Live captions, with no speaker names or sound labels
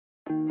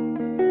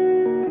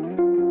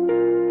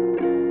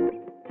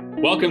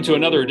Welcome to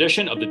another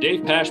edition of the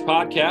Dave Pasch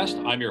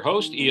Podcast. I'm your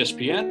host,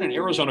 ESPN and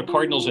Arizona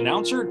Cardinals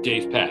announcer,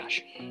 Dave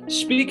Pasch.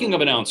 Speaking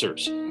of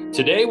announcers,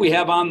 today we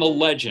have on the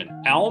legend,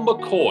 Al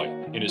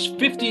McCoy, in his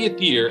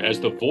 50th year as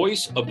the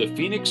voice of the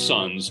Phoenix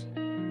Suns,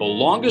 the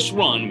longest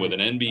run with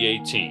an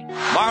NBA team.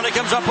 Marley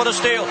comes up with a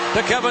steal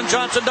to Kevin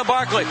Johnson to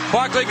Barkley.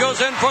 Barkley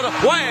goes in for the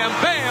wham,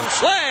 bam,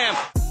 slam.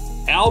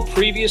 Al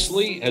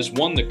previously has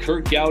won the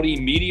Curt Gowdy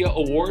Media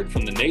Award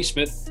from the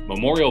Naismith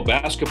Memorial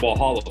Basketball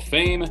Hall of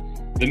Fame.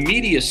 The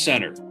Media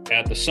Center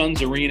at the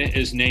Suns Arena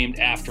is named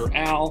after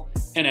Al,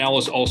 and Al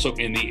is also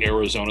in the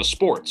Arizona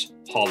Sports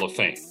Hall of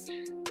Fame.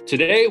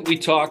 Today, we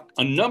talk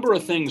a number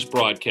of things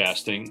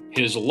broadcasting,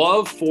 his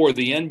love for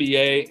the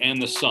NBA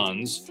and the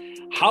Suns,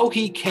 how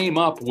he came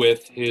up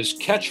with his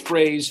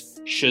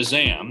catchphrase,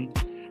 Shazam,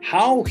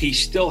 how he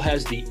still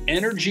has the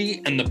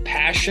energy and the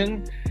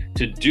passion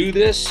to do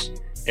this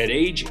at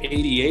age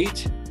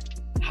 88,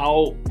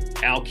 how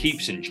Al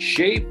keeps in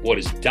shape, what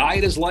his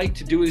diet is like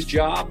to do his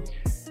job,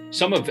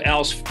 some of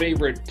Al's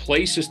favorite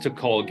places to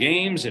call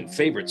games and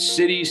favorite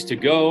cities to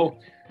go,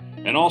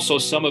 and also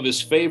some of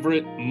his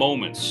favorite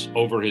moments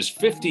over his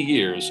 50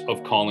 years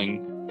of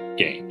calling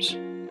games.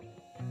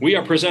 We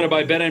are presented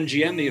by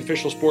BetMGM, the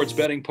official sports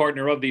betting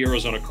partner of the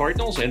Arizona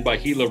Cardinals, and by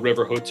Gila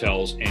River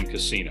Hotels and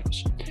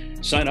Casinos.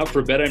 Sign up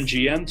for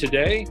BetMGM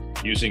today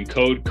using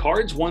code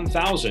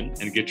CARDS1000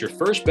 and get your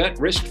first bet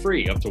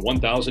risk-free up to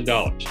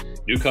 $1,000.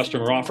 New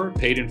customer offer,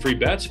 paid and free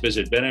bets.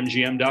 Visit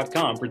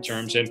BetMGM.com for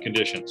terms and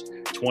conditions.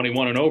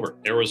 21 and over,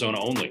 Arizona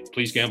only.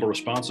 Please gamble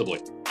responsibly.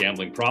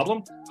 Gambling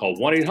problem? Call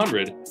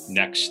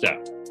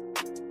 1-800-NEXT-STEP.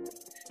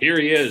 Here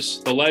he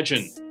is, the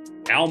legend,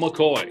 Al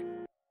McCoy.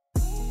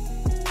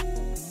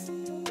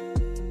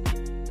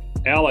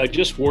 Al, I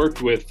just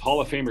worked with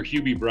Hall of Famer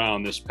Hubie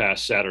Brown this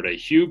past Saturday.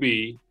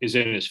 Hubie is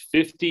in his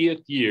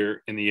 50th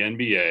year in the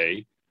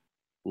NBA,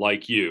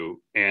 like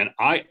you, and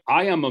I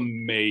am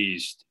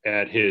amazed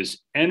at his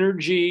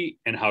energy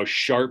and how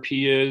sharp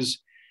he is.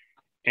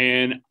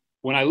 And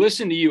when I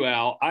listen to you,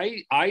 Al,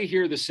 I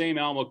hear the same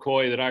Al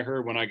McCoy that I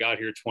heard when I got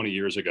here 20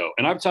 years ago.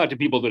 And I've talked to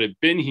people that have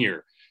been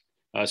here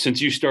since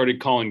you started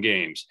calling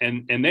games,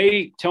 and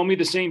they tell me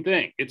the same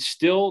thing. It's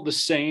still the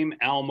same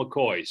Al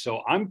McCoy.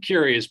 So I'm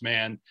curious,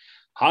 man,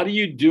 how do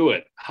you do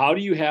it? How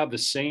do you have the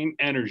same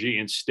energy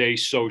and stay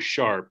so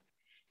sharp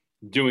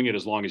doing it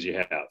as long as you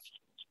have?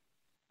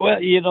 Well,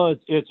 you know,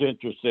 it's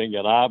interesting,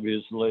 and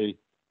obviously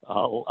a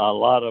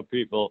lot of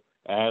people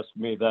ask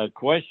me that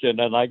question,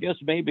 and I guess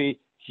maybe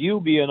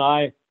Hubie and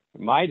I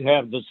might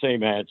have the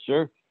same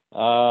answer.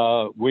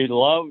 We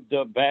loved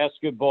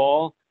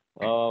basketball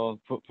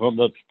from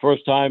the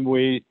first time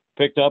we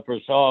picked up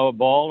or saw a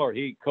ball, or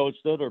he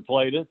coached it or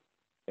played it,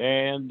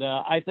 and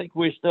I think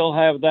we still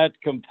have that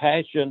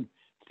compassion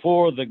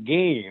for the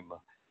game.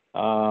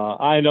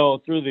 I know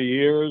through the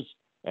years,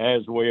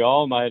 as we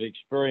all might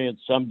experience,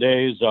 some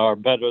days are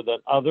better than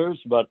others,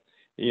 but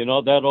you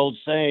know that old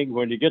saying,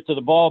 when you get to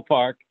the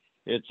ballpark,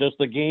 it's just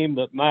the game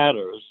that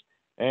matters.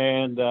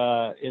 And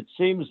it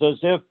seems as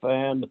if,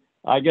 and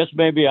I guess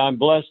maybe I'm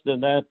blessed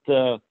in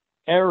that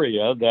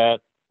area,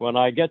 that when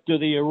I get to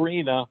the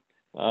arena,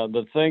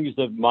 the things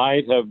that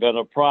might have been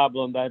a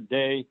problem that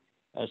day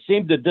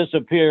seem to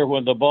disappear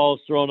when the ball's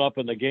thrown up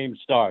and the game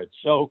starts.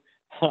 So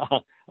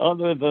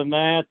other than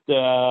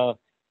that,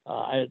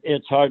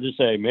 it's hard to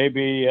say.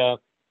 Maybe a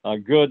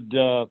good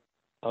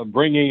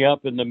bringing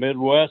up in the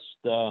Midwest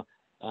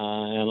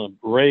and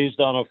raised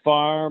on a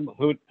farm.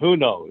 Who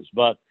knows?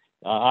 But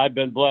I've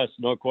been blessed,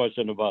 no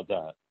question about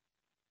that.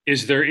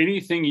 Is there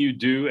anything you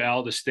do,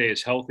 Al, to stay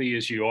as healthy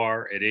as you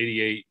are at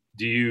 88?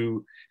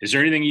 Is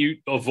there anything you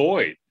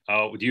avoid?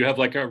 Do you have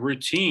like a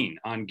routine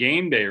on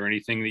game day or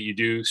anything that you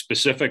do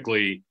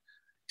specifically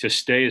to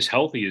stay as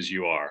healthy as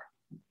you are?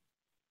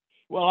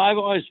 Well, I've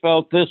always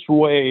felt this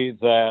way,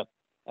 that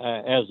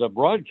as a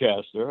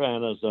broadcaster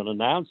and as an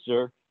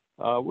announcer,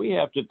 we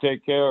have to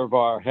take care of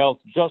our health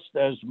just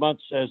as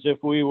much as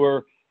if we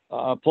were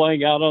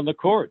playing out on the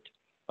court,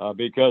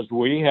 because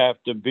we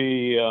have to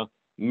be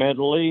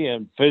mentally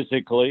and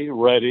physically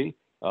ready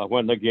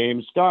when the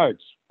game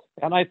starts.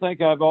 And I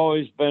think I've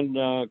always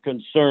been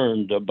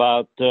concerned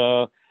about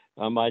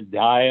my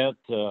diet,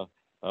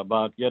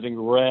 about getting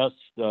rest,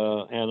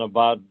 and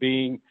about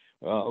being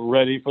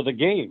ready for the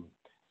game.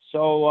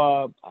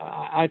 So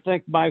I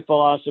think my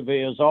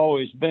philosophy has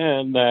always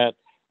been that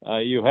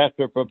you have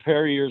to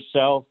prepare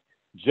yourself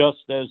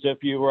just as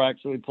if you were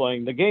actually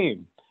playing the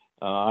game.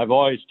 I've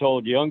always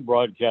told young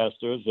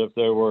broadcasters, if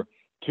there were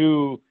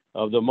two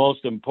of the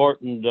most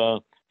important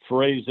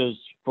phrases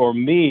for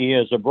me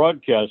as a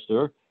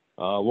broadcaster,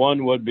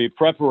 one would be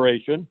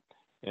preparation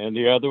and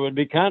the other would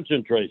be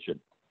concentration.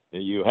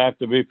 You have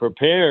to be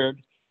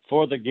prepared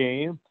for the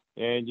game,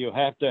 and you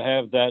have to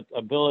have that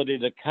ability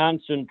to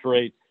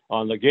concentrate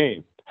on the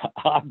game.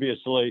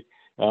 Obviously,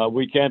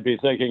 we can't be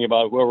thinking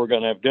about where we're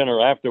going to have dinner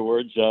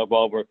afterwards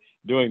while we're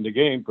doing the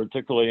game,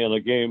 particularly in a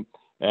game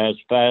as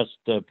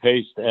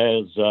fast-paced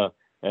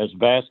as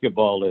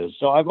basketball is.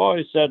 So I've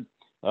always said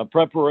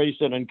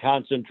preparation and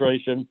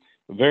concentration,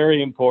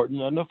 very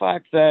important. And the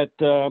fact that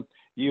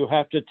you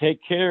have to take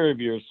care of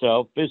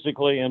yourself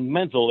physically and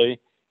mentally,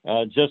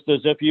 just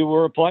as if you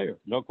were a player.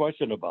 No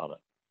question about it.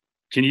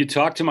 Can you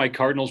talk to my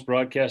Cardinals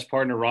broadcast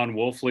partner, Ron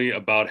Wolfley,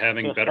 about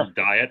having better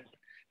diet?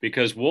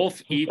 Because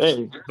Wolf eats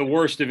the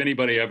worst of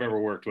anybody I've ever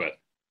worked with.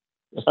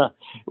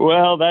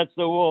 Well, that's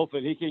the Wolf,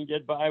 and he can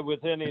get by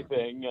with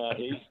anything.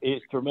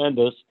 He's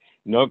tremendous,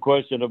 no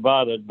question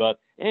about it.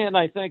 And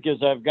I think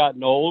as I've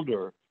gotten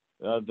older,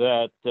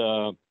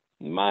 that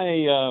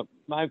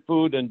my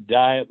food and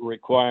diet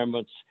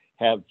requirements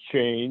have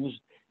changed.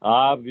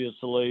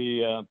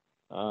 Obviously,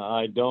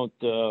 I don't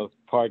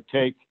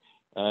partake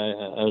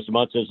as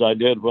much as I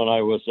did when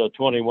I was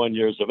 21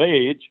 years of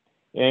age,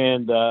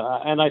 and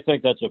I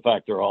think that's a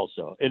factor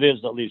also. It is,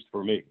 at least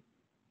for me.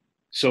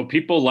 So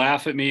people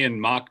laugh at me and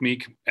mock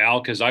me,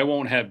 Al, because I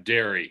won't have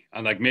dairy.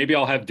 I'm like, maybe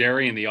I'll have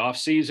dairy in the off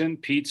season,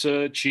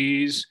 pizza,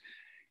 cheese,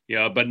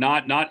 but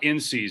not in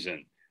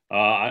season.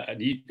 Are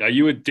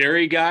you a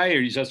dairy guy,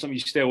 or is that something you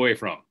stay away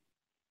from?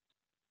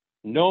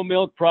 No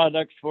milk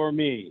products for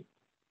me.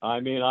 I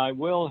mean, I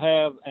will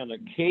have an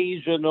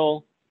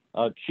occasional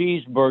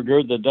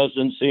cheeseburger that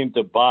doesn't seem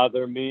to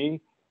bother me,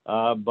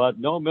 but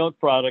no milk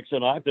products.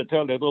 And I have to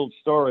tell you a little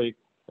story.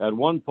 At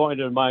one point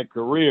in my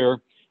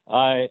career,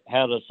 I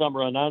had a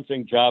summer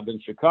announcing job in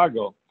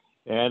Chicago,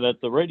 and at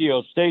the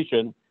radio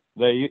station,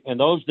 in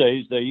those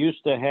days, they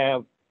used to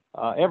have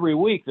every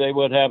week they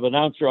would have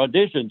announcer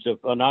auditions.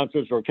 If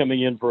announcers were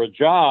coming in for a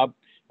job,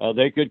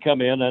 they could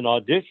come in and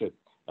audition.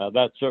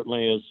 That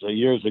certainly is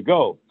years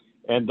ago.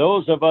 And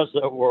those of us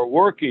that were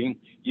working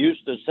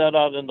used to sit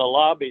out in the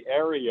lobby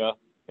area,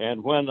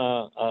 and when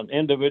an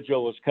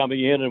individual was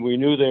coming in and we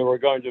knew they were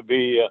going to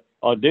be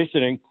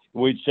auditioning,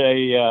 we'd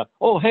say,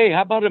 oh, hey,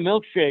 how about a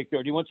milkshake?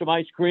 Or do you want some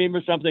ice cream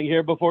or something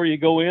here before you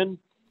go in?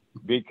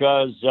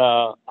 Because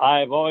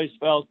I've always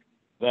felt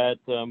that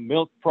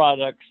milk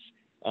products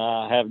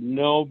have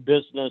no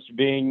business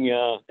being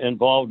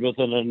involved with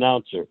an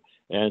announcer.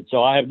 And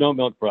so I have no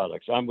milk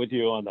products. I'm with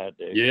you on that,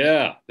 Dave.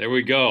 Yeah, there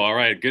we go. All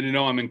right. Good to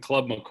know I'm in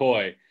Club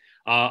McCoy.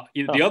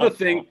 The other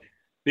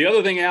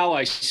thing, Al,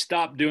 I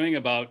stopped doing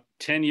about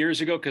 10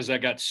 years ago because I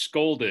got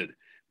scolded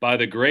by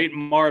the great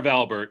Marv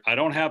Albert.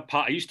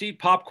 I used to eat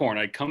popcorn.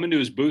 I'd come into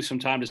his booth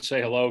sometime to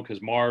say hello because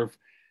Marv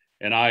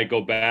and I go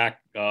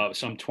back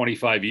some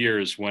 25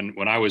 years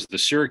when I was the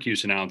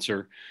Syracuse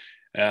announcer.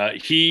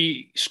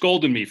 He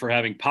scolded me for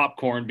having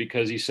popcorn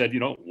because he said,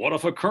 what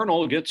if a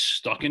kernel gets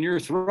stuck in your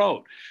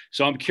throat?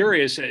 So I'm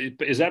curious,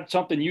 is that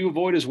something you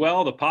avoid as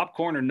well? The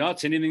popcorn or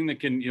nuts, anything that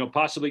can,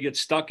 possibly get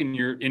stuck in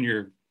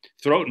your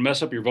throat and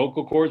mess up your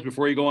vocal cords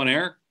before you go on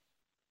air?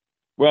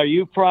 Well,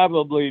 you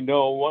probably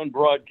know one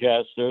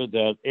broadcaster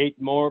that ate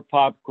more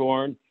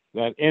popcorn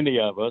than any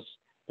of us,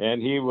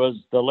 and he was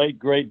the late,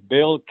 great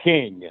Bill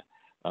King.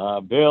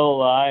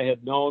 Bill, I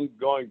had known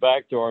going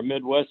back to our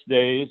Midwest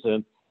days,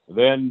 and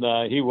then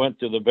he went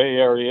to the Bay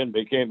Area and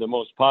became the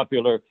most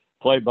popular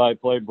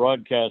play-by-play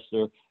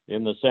broadcaster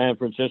in the San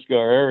Francisco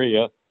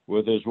area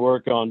with his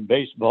work on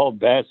baseball,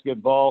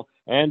 basketball,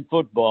 and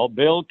football.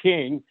 Bill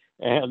King,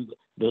 and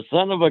the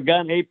son of a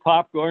gun ate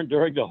popcorn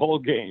during the whole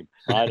game.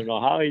 I don't know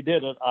how he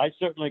did it. I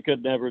certainly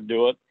could never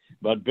do it.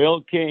 But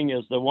Bill King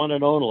is the one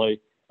and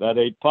only that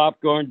ate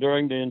popcorn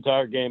during the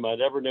entire game. I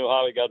never knew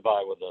how he got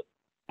by with it.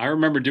 I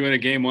remember doing a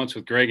game once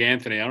with Greg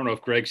Anthony. I don't know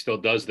if Greg still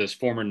does this,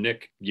 former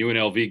Nick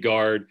UNLV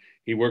guard.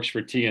 He works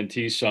for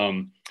TNT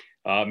some.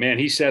 Man,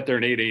 he sat there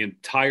and ate an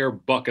entire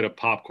bucket of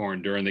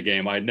popcorn during the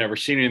game. I had never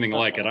seen anything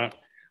like it. I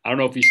don't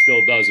know if he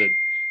still does it.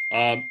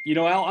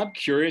 Al, I'm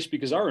curious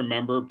because I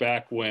remember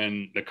back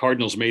when the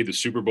Cardinals made the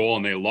Super Bowl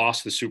and they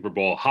lost the Super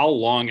Bowl, how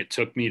long it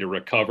took me to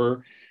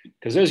recover.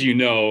 Because as you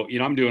know,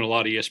 I'm doing a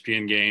lot of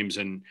ESPN games.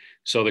 And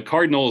so the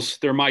Cardinals,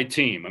 they're my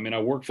team. I mean,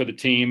 I work for the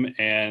team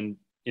and,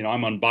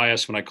 I'm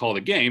unbiased when I call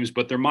the games,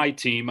 but they're my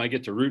team. I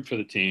get to root for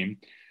the team.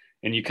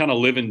 And you kind of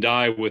live and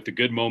die with the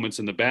good moments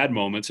and the bad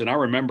moments. And I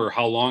remember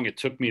how long it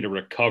took me to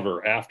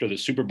recover after the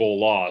Super Bowl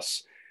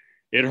loss.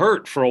 It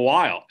hurt for a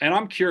while. And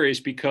I'm curious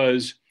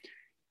because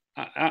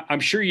I'm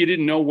sure you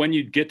didn't know when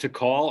you'd get to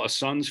call a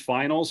Suns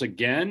finals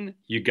again.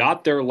 You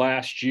got there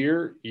last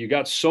year. You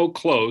got so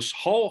close.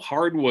 How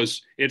hard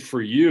was it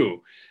for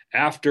you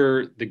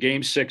after the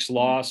Game 6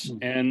 loss?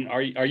 And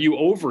are you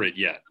over it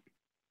yet?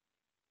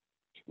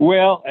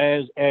 Well,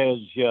 as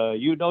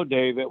you know,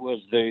 Dave, it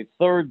was the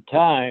third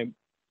time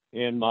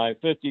in my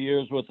 50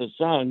 years with the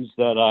Suns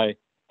that I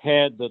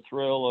had the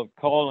thrill of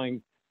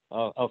calling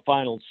a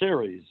final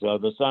series.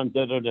 The Suns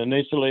did it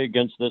initially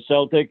against the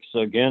Celtics,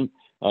 again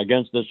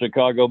against the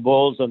Chicago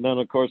Bulls, and then,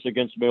 of course,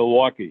 against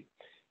Milwaukee.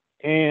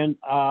 And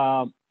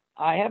I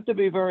have to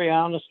be very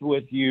honest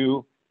with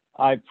you,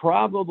 I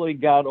probably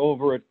got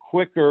over it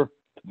quicker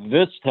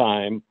this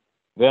time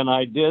than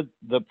I did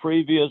the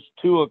previous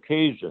two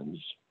occasions.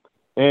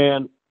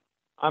 And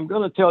I'm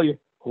going to tell you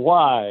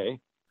why.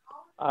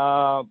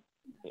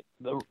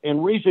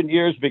 In recent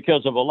years,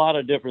 because of a lot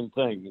of different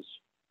things,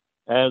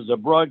 as a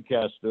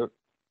broadcaster,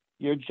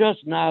 you're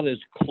just not as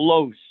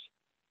close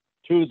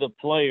to the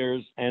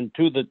players and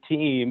to the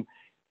team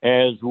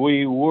as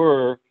we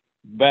were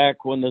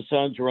back when the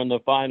Suns were in the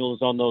finals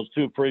on those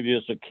two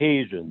previous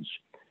occasions?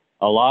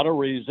 A lot of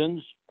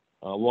reasons.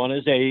 One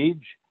is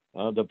age.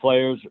 The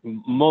players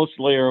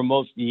mostly are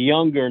most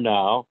younger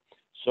now,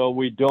 so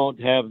we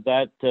don't have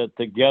that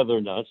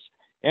togetherness,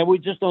 and we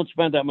just don't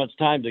spend that much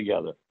time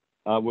together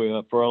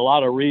for a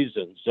lot of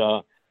reasons.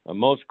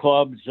 Most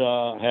clubs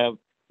have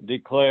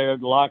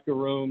declared locker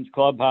rooms,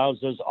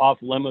 clubhouses off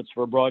limits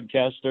for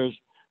broadcasters.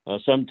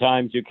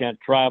 Sometimes you can't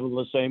travel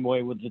the same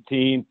way with the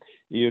team.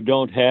 You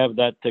don't have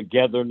that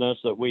togetherness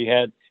that we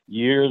had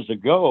years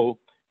ago.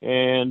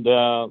 And,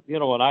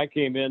 when I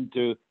came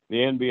into the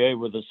NBA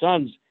with the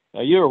Suns,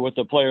 you were with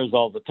the players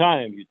all the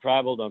time. You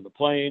traveled on the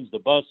planes, the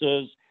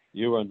buses.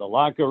 You were in the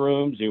locker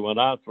rooms. You went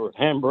out for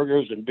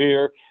hamburgers and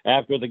beer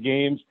after the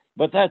games.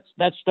 But that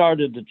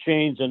started to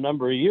change a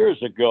number of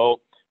years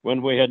ago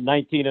when we had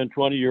 19 and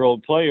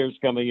 20-year-old players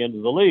coming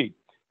into the league.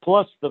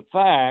 Plus the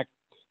fact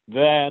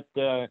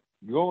that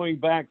going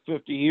back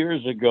 50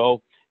 years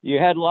ago, you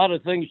had a lot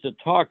of things to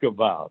talk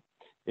about.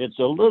 It's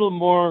a little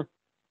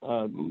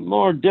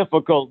more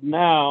difficult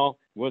now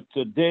with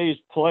today's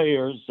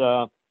players.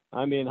 How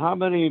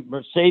many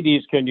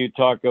Mercedes can you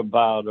talk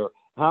about, or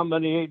how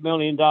many $8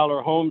 million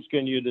homes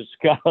can you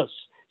discuss?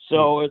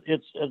 So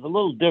it's a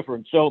little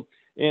different. So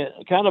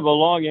kind of a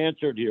long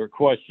answer to your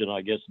question,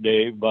 I guess,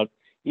 Dave. But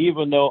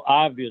even though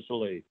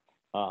obviously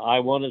I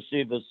want to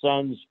see the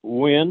Suns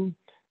win,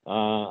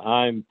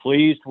 I'm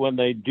pleased when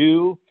they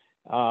do.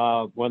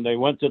 When they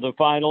went to the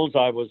finals,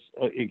 I was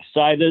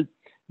excited,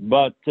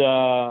 but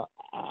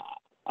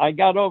I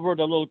got over it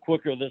a little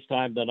quicker this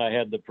time than I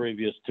had the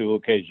previous two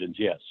occasions.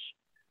 Yes.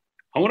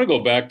 I want to go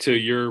back to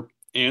your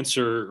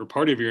answer, or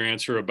part of your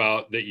answer,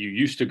 about that you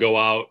used to go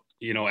out,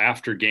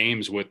 after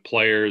games with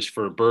players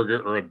for a burger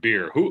or a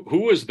beer.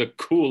 Who was the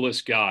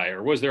coolest guy,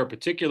 or was there a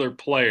particular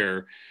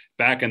player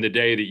back in the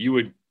day that you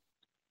would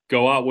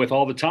go out with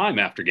all the time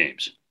after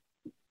games?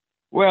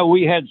 Well,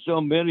 we had so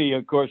many.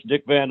 Of course,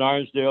 Dick Van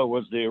Arsdale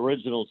was the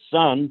original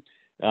Sun.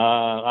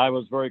 I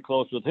was very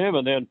close with him.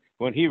 And then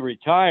when he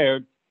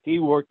retired, he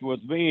worked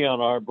with me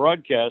on our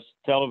broadcast,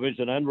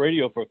 television and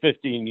radio for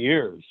 15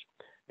 years,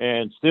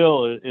 and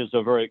still is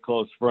a very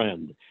close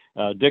friend.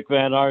 Dick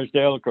Van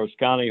Arsdale, of course,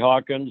 Connie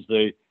Hawkins,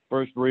 the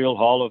first real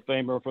Hall of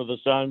Famer for the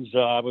Suns,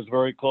 I was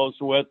very close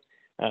with.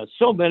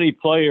 So many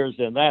players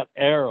in that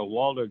era,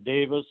 Walter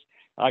Davis.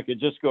 I could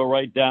just go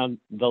right down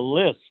the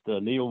list,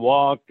 Neil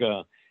Walk,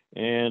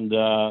 and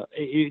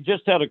you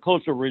just had a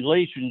closer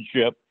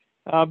relationship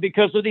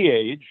because of the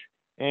age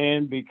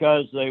and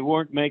because they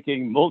weren't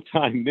making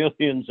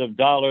multi-millions of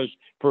dollars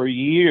per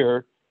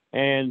year,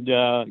 and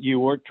you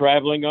weren't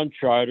traveling on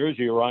charters.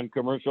 You were on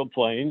commercial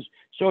planes,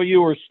 so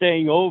you were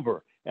staying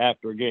over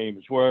after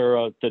games,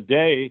 where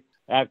today,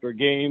 after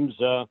games,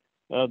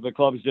 the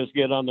clubs just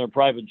get on their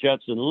private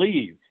jets and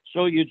leave.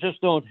 So you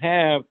just don't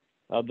have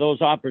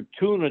those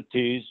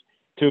opportunities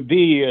to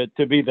be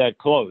that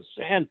close.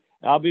 And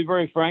I'll be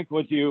very frank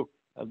with you,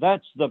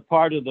 that's the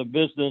part of the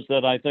business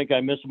that I think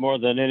I miss more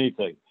than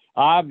anything.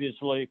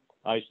 Obviously,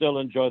 I still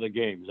enjoy the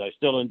games. I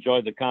still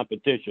enjoy the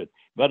competition.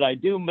 But I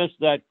do miss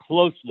that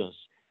closeness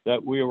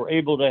that we were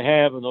able to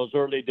have in those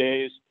early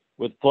days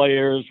with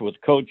players, with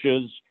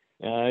coaches.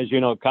 As you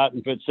know,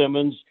 Cotton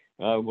Fitzsimmons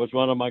was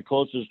one of my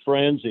closest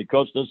friends. He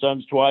coached the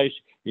Suns twice.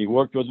 He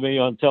worked with me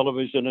on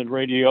television and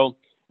radio.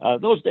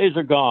 Those days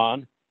are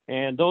gone,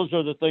 and those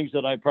are the things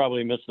that I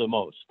probably miss the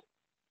most.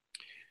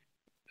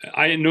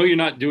 I know you're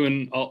not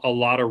doing a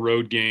lot of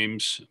road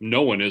games.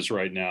 No one is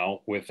right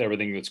now with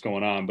everything that's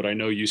going on, but I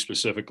know you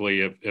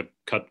specifically have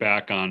cut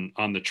back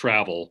on the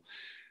travel.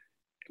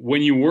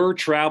 When you were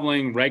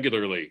traveling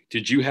regularly,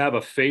 did you have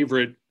a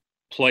favorite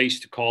place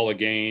to call a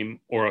game,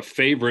 or a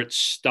favorite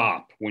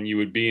stop when you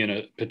would be in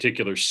a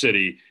particular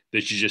city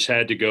that you just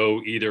had to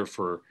go either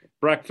for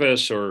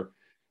breakfast or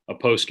a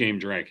post-game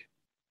drink?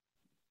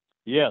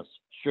 Yes,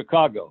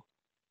 Chicago.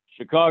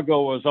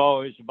 Chicago was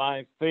always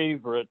my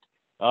favorite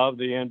of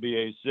the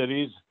NBA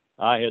cities.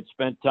 I had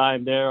spent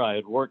time there. I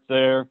had worked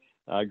there.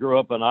 I grew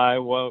up in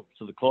Iowa,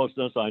 so the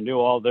closeness, I knew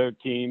all their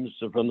teams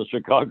from the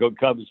Chicago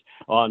Cubs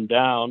on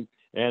down,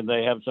 and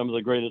they have some of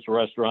the greatest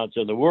restaurants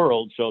in the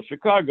world. So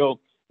Chicago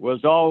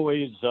was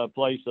always a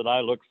place that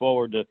I look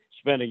forward to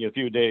spending a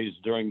few days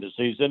during the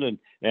season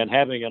and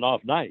having an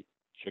off night.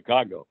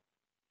 Chicago.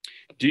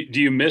 Do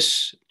you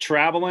miss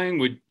traveling?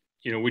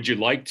 Would you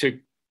like to?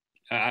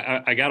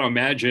 I got to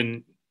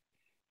imagine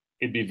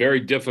it'd be very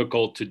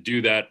difficult to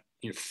do that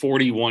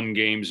 41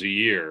 games a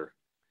year.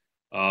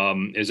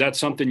 Is that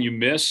something you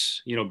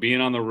miss,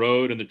 being on the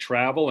road and the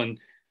travel? And,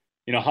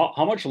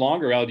 how much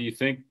longer, Al, do you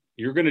think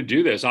you're going to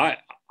do this?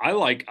 I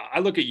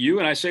look at you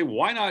and I say,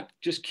 why not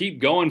just keep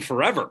going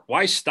forever?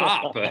 Why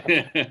stop?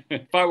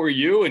 If I were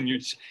you, and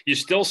you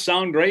still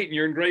sound great and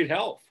you're in great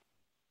health.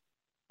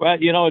 Well,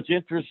 it's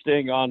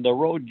interesting on the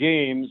road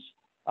games.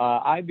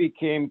 I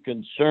became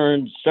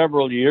concerned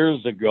several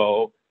years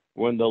ago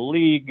when the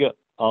league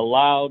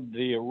allowed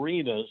the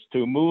arenas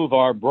to move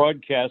our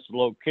broadcast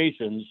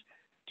locations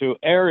to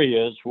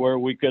areas where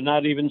we could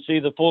not even see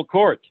the full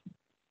court.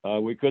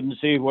 We couldn't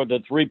see where the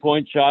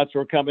three-point shots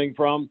were coming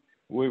from.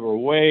 We were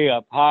way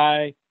up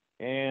high.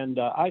 And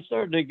I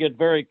started to get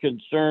very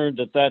concerned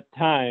at that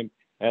time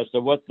as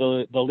to what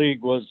the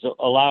league was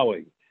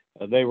allowing.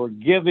 They were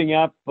giving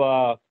up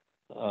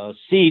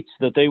seats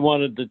that they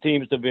wanted the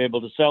teams to be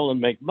able to sell and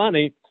make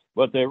money,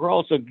 but they were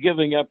also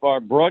giving up our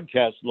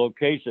broadcast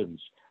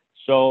locations.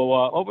 So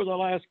over the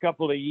last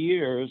couple of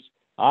years,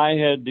 I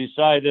had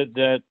decided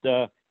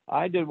that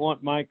I didn't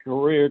want my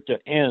career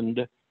to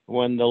end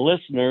when the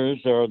listeners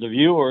or the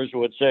viewers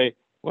would say,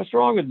 "What's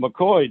wrong with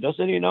McCoy?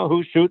 Doesn't he know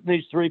who's shooting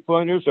these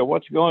three-pointers or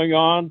what's going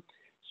on?"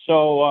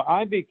 So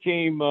I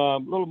became a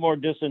little more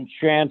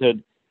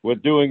disenchanted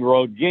with doing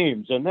road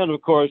games. And then,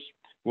 of course,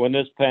 when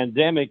this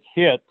pandemic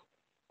hit,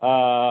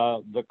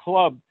 the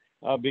club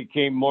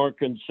became more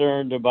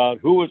concerned about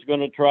who was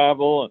going to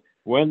travel,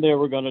 when they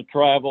were going to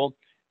travel.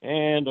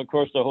 And, of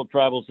course, the whole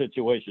travel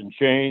situation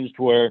changed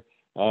where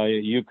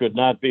you could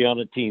not be on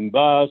a team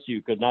bus,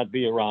 you could not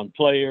be around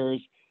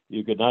players,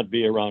 you could not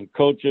be around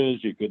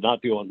coaches, you could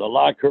not go in the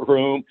locker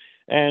room.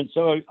 And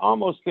so it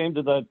almost came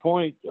to that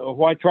point,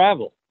 why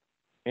travel?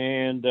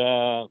 And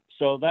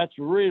so that's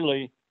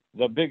really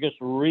the biggest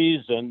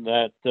reason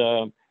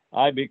that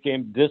I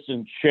became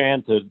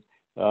disenchanted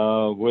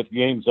with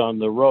games on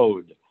the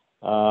road.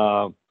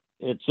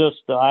 It's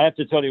just, I have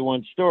to tell you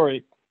one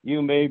story.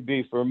 You may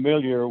be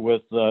familiar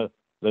with the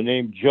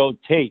name Joe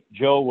Tate.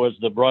 Joe was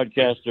the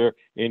broadcaster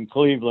in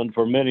Cleveland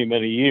for many,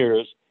 many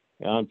years.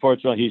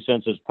 Unfortunately, he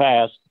since has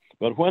passed.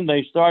 But when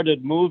they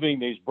started moving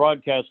these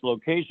broadcast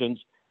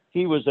locations,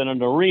 he was in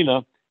an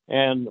arena,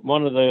 and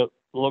one of the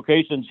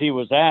locations he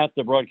was at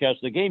to broadcast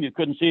the game, you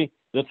couldn't see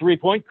the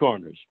three-point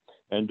corners.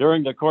 And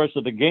during the course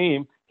of the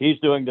game, he's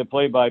doing the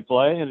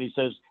play-by-play, and he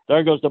says,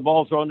 "There goes the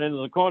ball thrown into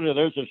the corner.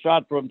 There's a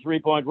shot from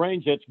three-point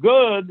range. It's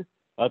good.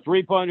 A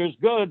three-pointer's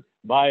good,"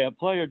 by a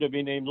player to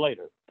be named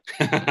later.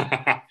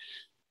 A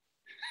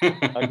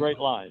great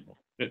line.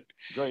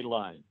 Great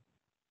line.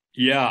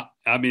 Yeah.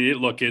 I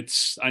mean,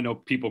 I know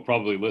people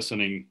probably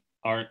listening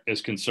aren't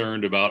as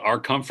concerned about our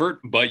comfort,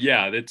 but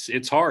yeah,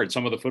 it's hard.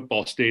 Some of the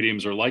football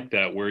stadiums are like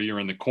that, where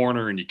you're in the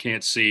corner and you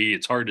can't see.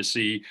 It's hard to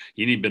see.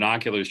 You need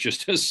binoculars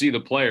just to see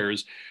the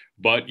players,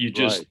 but you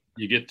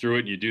get through it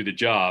and you do the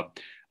job.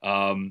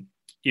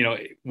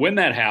 When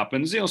that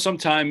happens,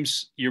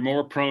 sometimes you're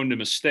more prone to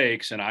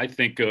mistakes. And I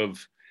think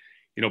of,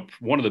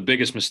 one of the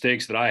biggest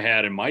mistakes that I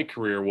had in my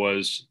career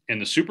was in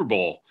the Super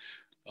Bowl.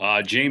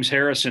 James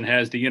Harrison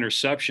has the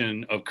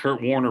interception of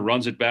Kurt Warner,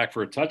 runs it back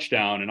for a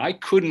touchdown, and I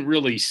couldn't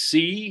really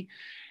see.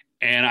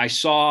 And I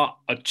saw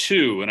a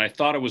 2, and I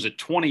thought it was a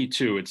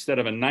 22 instead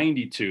of a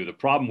 92. The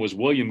problem was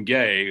William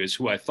Gay is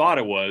who I thought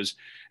it was,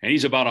 and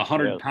he's about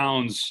 100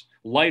 pounds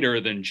lighter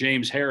than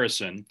James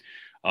Harrison.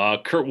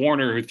 Kurt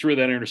Warner, who threw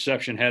that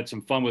interception, had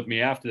some fun with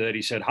me after that.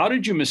 He said, "How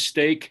did you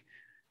mistake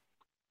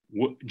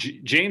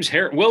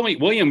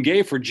William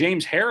Gay for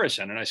James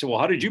Harrison?" And I said, "Well,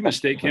 how did you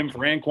mistake him for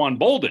Anquan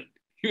Bolden?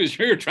 He was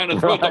here trying to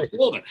throw the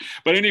Bolden."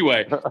 But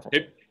anyway,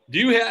 do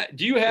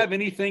you have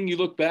anything you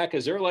look back?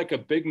 Is there like a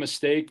big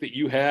mistake that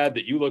you had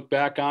that you look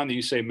back on that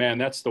you say, "Man,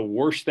 that's the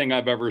worst thing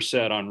I've ever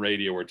said on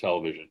radio or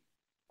television"?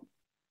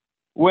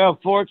 Well,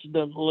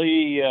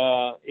 fortunately,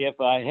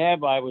 if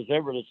I was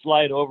able to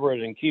slide over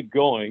it and keep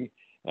going,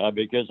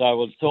 because I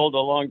was told a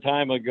long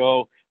time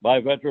ago by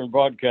veteran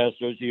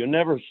broadcasters, you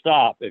never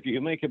stop. If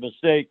you make a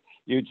mistake,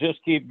 you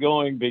just keep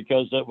going,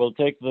 because it will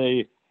take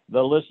the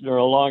listener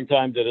a long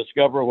time to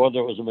discover whether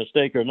it was a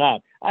mistake or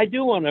not. I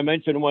do want to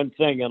mention one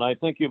thing, and I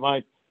think you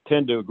might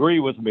tend to agree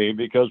with me,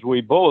 because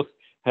we both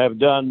have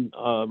done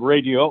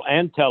radio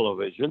and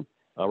television.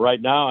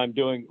 Right now I'm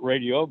doing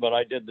radio, but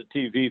I did the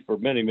TV for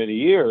many, many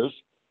years.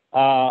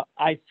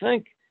 I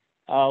think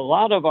a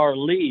lot of our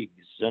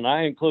leagues, and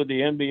I include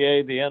the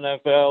NBA, the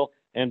NFL,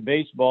 and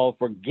baseball,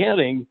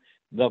 forgetting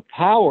the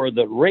power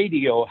that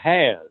radio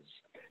has.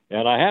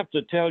 And I have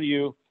to tell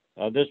you,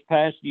 this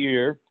past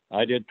year,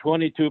 I did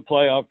 22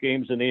 playoff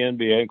games in the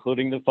NBA,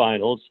 including the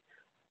finals.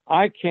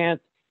 I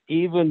can't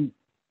even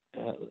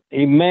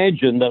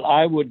imagine that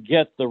I would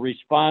get the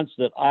response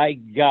that I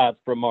got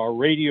from our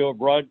radio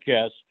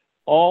broadcasts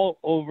all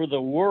over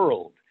the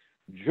world.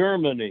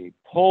 Germany,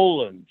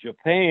 Poland,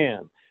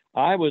 Japan.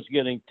 I was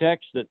getting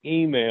texts and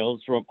emails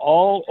from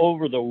all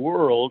over the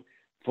world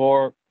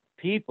for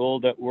people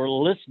that were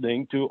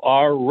listening to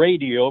our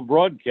radio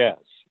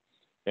broadcasts.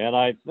 And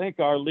I think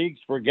our leagues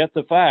forget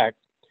the fact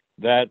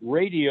that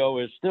radio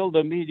is still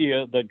the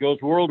media that goes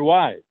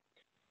worldwide.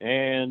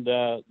 And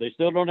they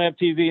still don't have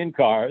TV in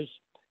cars.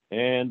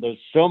 And there's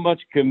so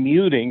much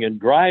commuting and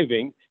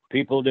driving,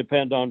 people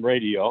depend on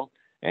radio.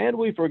 And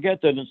we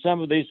forget that in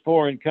some of these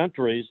foreign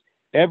countries,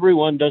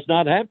 everyone does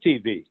not have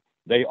TV.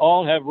 They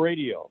all have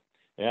radio.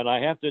 And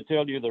I have to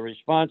tell you, the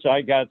response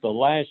I got the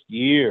last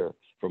year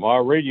from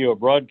our radio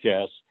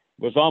broadcasts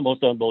was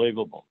almost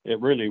unbelievable. It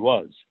really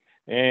was.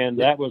 And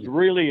that was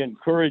really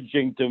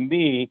encouraging to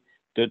me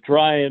to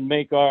try and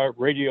make our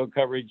radio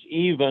coverage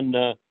even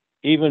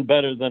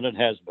better than it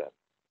has been.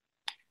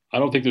 I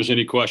don't think there's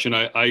any question.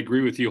 I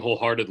agree with you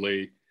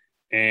wholeheartedly.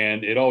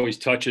 And it always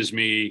touches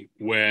me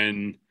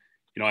when,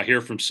 I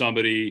hear from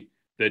somebody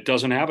that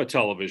doesn't have a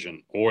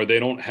television, or they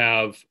don't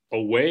have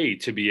a way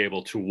to be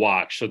able to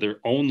watch. So their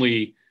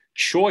only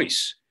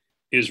choice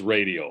is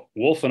radio.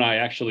 Wolf and I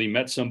actually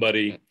met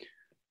somebody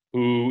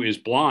who is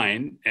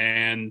blind,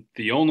 and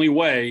the only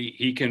way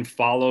he can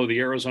follow the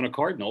Arizona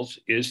Cardinals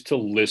is to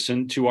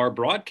listen to our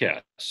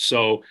broadcast.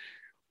 So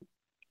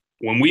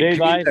when we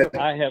Dave,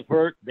 I have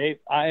heard, Dave,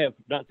 I have,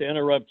 not to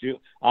interrupt you,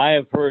 I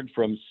have heard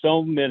from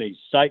so many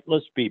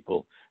sightless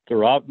people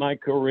throughout my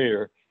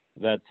career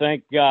that,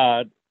 thank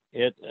God,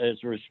 it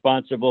is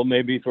responsible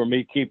maybe for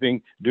me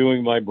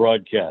doing my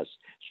broadcast.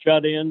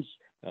 Shut-ins,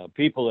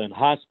 people in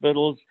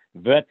hospitals,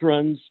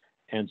 veterans,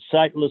 and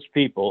sightless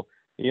people.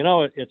 You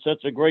know, it's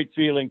such a great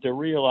feeling to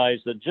realize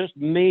that just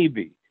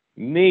maybe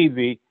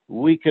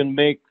we can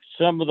make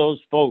some of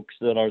those folks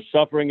that are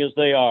suffering as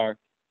they are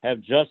have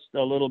just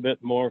a little bit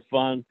more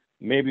fun,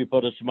 maybe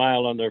put a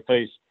smile on their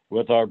face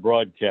with our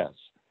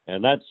broadcasts.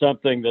 And that's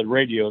something that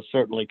radio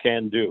certainly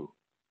can do.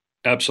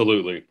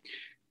 Absolutely.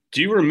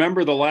 Do you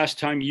remember the last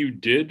time you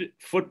did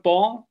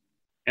football?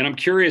 And I'm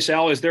curious,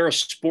 Al, is there a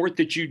sport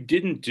that you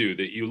didn't do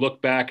that you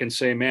look back and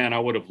say, man, I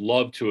would have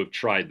loved to have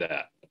tried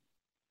that?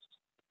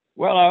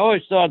 Well, I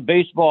always thought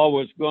baseball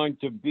was going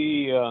to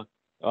be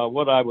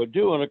what I would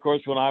do. And of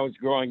course, when I was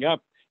growing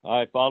up,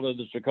 I followed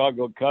the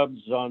Chicago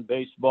Cubs on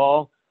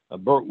baseball.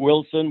 Burt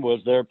Wilson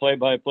was their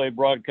play-by-play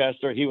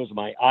broadcaster. He was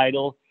my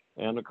idol.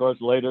 And of course,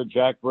 later,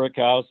 Jack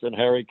Brickhouse and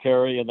Harry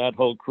Carey and that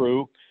whole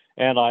crew.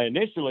 And I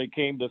initially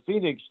came to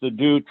Phoenix to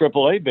do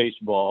AAA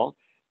baseball.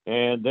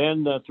 And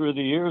then through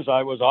the years,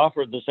 I was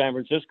offered the San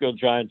Francisco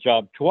Giants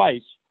job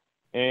twice.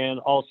 And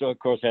also, of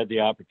course, had the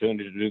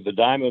opportunity to do the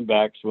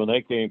Diamondbacks when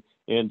they came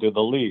into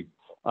the league.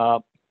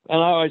 And I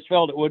always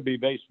felt it would be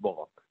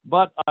baseball.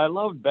 But I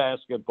loved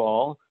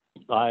basketball.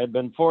 I had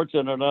been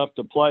fortunate enough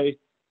to play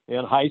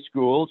in high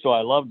school, so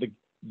I loved the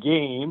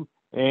game.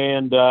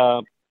 And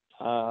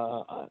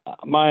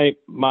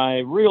my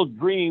real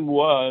dream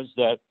was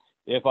that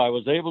if I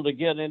was able to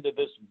get into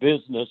this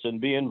business and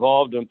be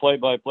involved in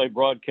play-by-play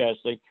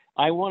broadcasting,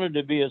 I wanted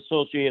to be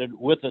associated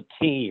with a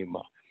team,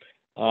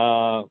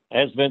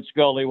 as Vince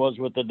Scully was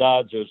with the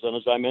Dodgers. And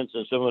as I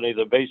mentioned, so many of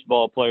the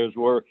baseball players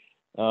were,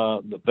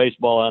 the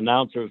baseball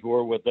announcers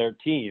were with their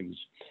teams.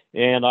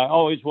 And I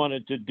always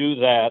wanted to do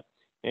that.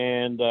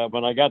 And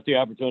when I got the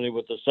opportunity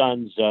with the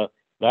Suns,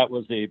 that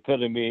was the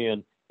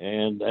epitome,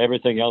 and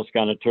everything else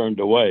kind of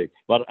turned away.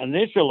 But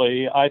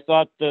initially, I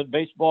thought that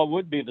baseball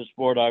would be the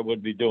sport I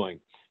would be doing.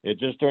 It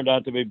just turned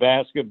out to be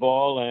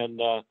basketball,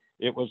 and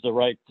it was the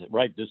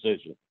right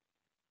decision.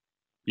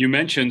 You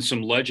mentioned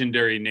some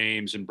legendary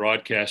names in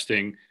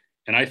broadcasting,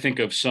 and I think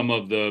of some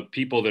of the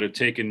people that have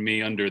taken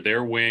me under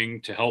their wing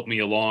to help me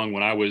along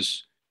when I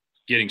was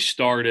getting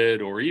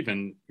started, or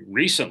even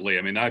recently.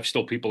 I mean, I have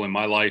still people in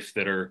my life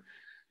that are,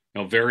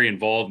 very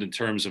involved in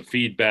terms of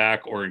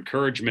feedback or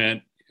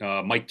encouragement.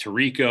 Mike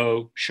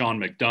Tirico, Sean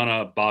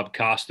McDonough, Bob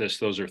Costas.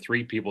 Those are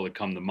three people that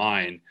come to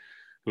mind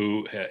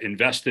who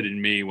invested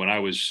in me when I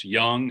was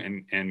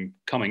young and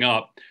coming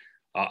up.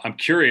 I'm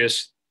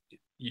curious,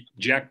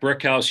 Jack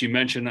Brickhouse, you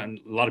mentioned, and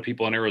a lot of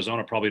people in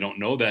Arizona probably don't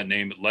know that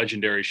name, but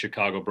legendary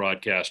Chicago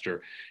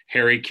broadcaster.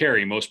 Harry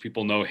Carey, most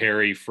people know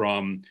Harry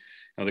from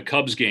the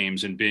Cubs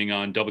games and being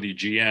on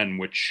WGN,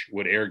 which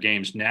would air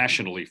games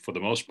nationally for the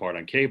most part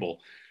on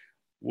cable.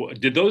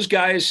 Did those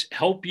guys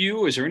help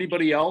you? Is there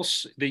anybody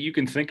else that you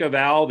can think of,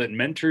 Al, that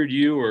mentored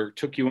you or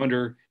took you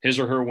under his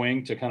or her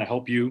wing to kind of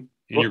help you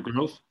in your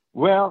growth?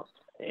 Well,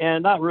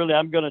 and not really.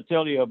 I'm going to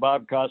tell you a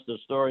Bob Costa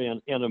story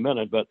in a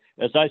minute. But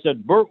as I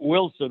said, Burt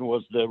Wilson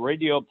was the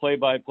radio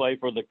play-by-play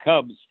for the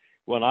Cubs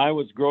when I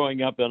was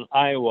growing up in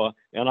Iowa,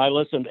 and I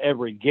listened to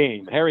every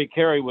game. Harry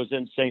Carey was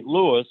in St.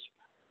 Louis.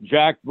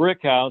 Jack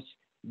Brickhouse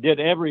did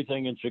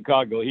everything in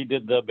Chicago. He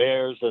did the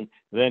Bears, and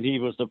then he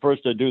was the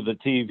first to do the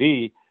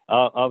TV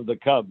of the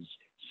Cubs.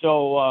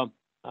 So,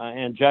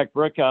 and Jack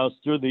Brickhouse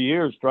through the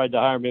years tried to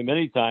hire me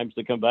many times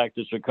to come back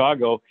to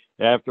Chicago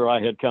after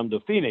I had come to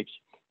Phoenix.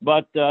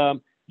 But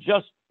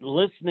just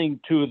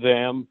listening to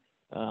them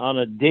on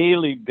a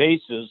daily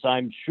basis,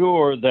 I'm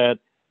sure that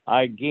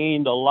I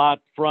gained a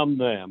lot from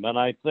them. And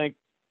I think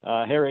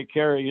Harry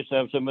Carey used to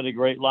have so many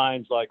great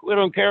lines like, "We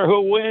don't care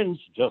who wins,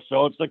 just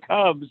so it's the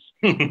Cubs."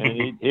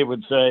 And he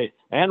would say,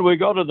 "And we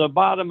go to the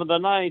bottom of the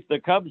ninth,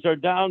 the Cubs are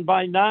down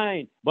by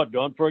 9, but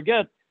don't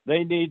forget,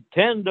 they need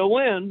 10 to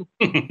win.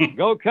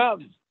 Go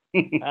Cubs."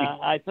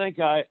 I think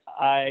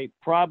I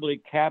probably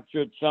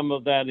captured some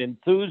of that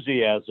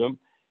enthusiasm.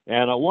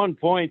 And at one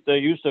point, they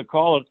used to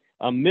call it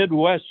a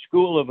Midwest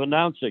School of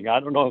Announcing. I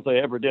don't know if they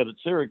ever did at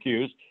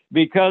Syracuse,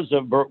 because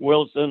of Burt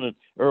Wilson and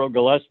Earl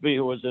Gillespie,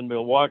 who was in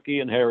Milwaukee,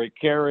 and Harry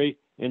Carey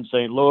in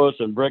St. Louis,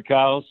 and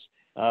Brickhouse,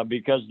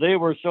 because they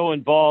were so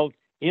involved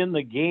in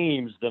the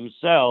games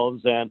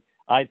themselves. And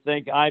I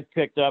think I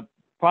picked up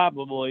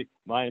probably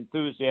my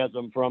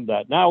enthusiasm from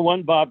that. Now,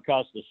 one Bob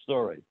Costa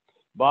story.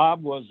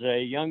 Bob was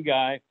a young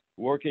guy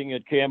working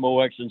at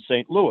KMOX in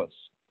St. Louis,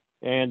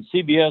 and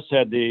CBS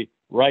had the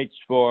rights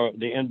for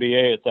the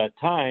NBA at that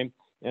time,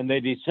 and they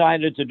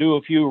decided to do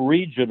a few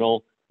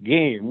regional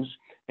games.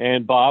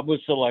 and Bob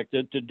was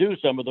selected to do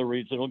some of the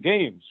regional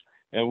games.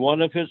 And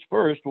one of his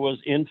first was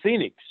in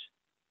Phoenix.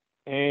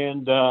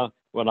 And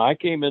when I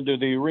came into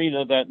the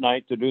arena that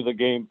night to do the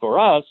game for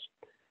us,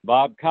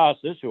 Bob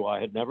Costas, who I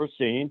had never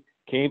seen,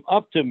 came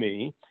up to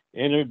me,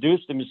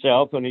 introduced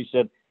himself, and he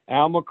said,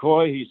 Al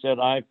McCoy, he said,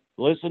 I've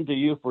listened to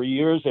you for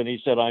years, and he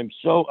said, I'm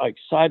so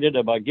excited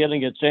about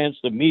getting a chance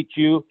to meet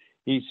you.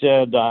 He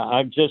said,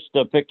 I've just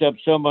picked up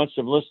so much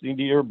of listening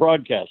to your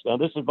broadcast. Now,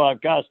 this is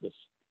Bob Costas.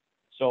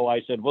 So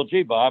I said, well,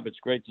 gee, Bob, it's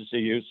great to see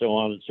you, so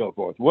on and so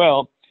forth.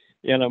 Well,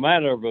 in a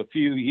matter of a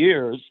few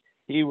years,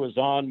 he was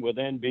on with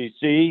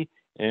NBC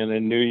and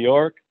in New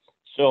York.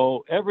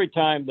 So every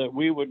time that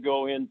we would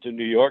go into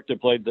New York to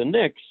play the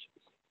Knicks,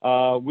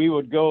 we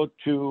would go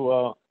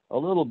to a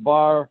little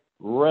bar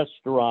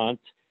restaurant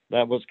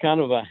that was kind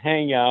of a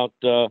hangout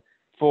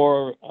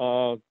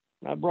for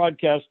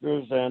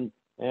broadcasters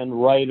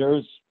and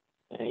writers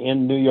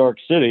in New York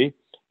City.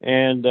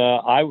 And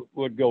I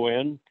would go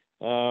in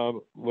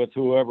with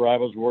whoever I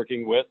was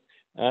working with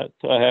to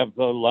have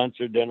lunch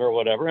or dinner or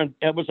whatever. And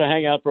it was a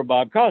hangout for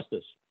Bob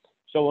Costas.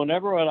 So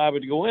whenever I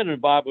would go in and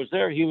Bob was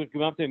there, he would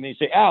come up to me and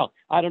say, Al,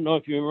 I don't know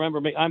if you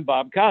remember me. I'm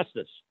Bob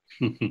Costas.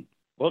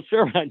 Well,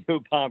 sure, I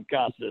knew Bob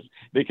Costas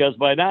because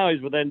by now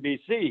he's with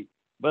NBC.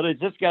 But it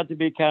just got to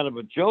be kind of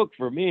a joke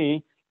for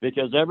me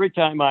because every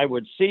time I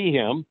would see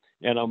him,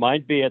 and it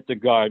might be at the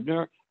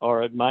Gardner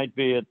or it might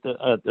be at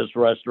this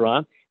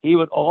restaurant, he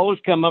would always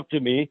come up to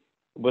me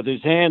with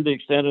his hand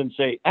extended and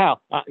say,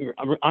 Al,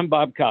 I'm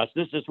Bob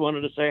Costas. Just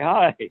wanted to say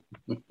hi.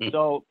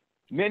 So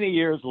many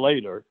years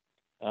later,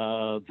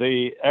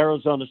 the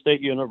Arizona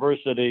State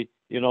University,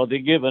 they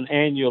give an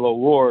annual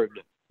award,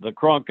 the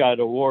Cronkite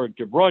Award,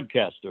 to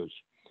broadcasters.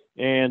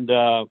 And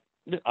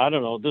I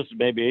don't know, this is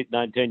maybe 8,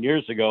 9, 10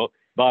 years ago,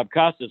 Bob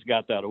Costas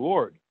got that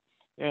award.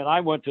 And I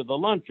went to the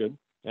luncheon,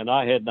 and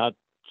I had not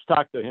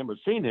talked to him or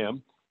seen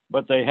him,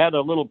 but they had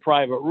a little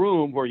private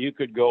room where you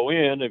could go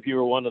in if you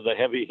were one of the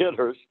heavy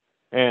hitters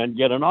and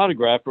get an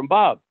autograph from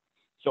Bob.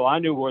 So I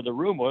knew where the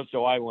room was,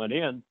 so I went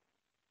in.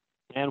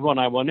 And when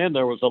I went in,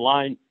 there was a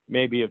line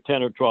maybe of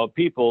 10 or 12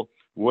 people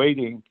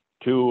waiting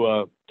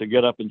to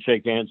get up and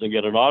shake hands and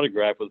get an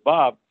autograph with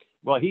Bob.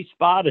 Well, he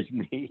spotted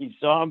me. He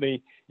saw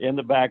me in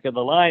the back of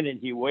the line, and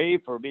he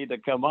waved for me to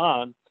come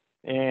on.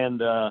 And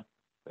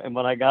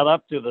when I got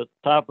up to the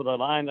top of the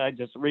line, I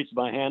just reached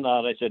my hand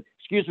out. I said,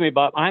 excuse me,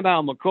 Bob, I'm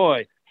Al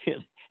McCoy.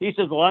 He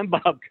says, well, I'm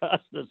Bob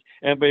Costas.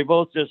 And we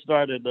both just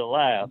started to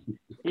laugh.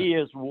 He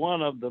is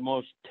one of the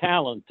most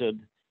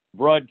talented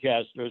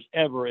broadcasters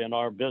ever in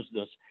our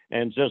business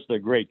and just a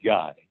great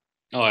guy.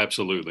 Oh,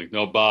 absolutely.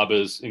 No, Bob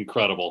is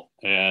incredible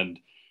and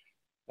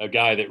a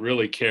guy that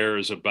really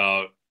cares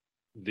about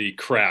the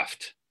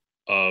craft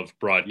of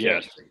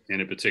broadcasting, yes, and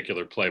in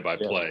particular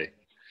play-by-play.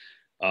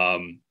 Yes.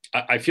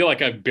 I feel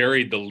like I've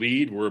buried the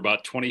lead. We're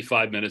about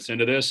 25 minutes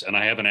into this, and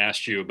I haven't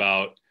asked you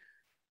about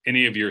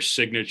any of your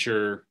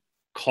signature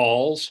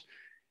calls.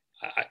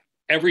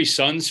 Every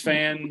Suns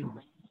fan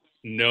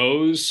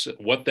knows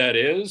what that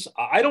is.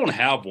 I don't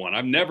have one.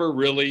 I've never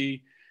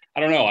really, I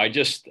don't know.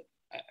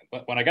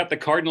 When I got the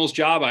Cardinals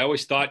job, I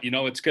always thought,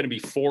 it's going to be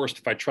forced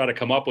if I try to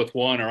come up with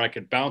one, or I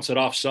could bounce it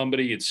off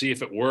somebody and see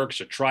if it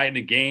works, or try it in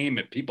a game.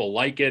 If people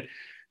like it,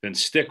 then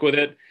stick with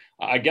it.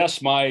 I guess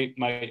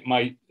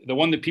the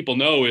one that people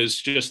know is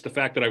just the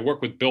fact that I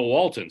work with Bill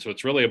Walton. So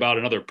it's really about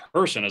another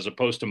person as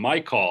opposed to my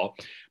call.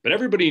 But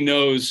everybody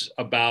knows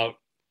about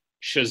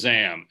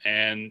Shazam,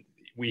 and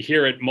we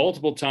hear it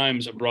multiple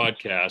times a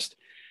broadcast.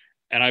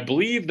 And I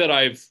believe that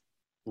I've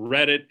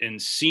read it and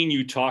seen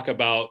you talk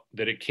about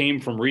that it came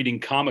from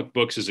reading comic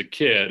books as a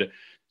kid.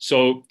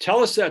 So tell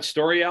us that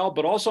story, Al,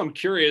 but also I'm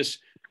curious,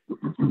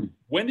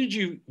 when did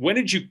you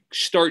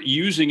start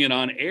using it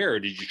on air?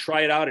 Did you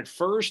try it out at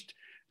first?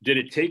 Did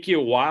it take you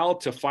a while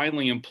to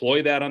finally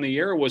employ that on the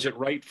air? Or was it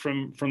right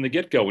from the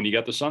get-go when you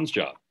got the Suns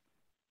job?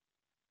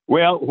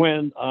 Well,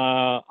 when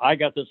I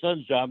got the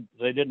Suns job,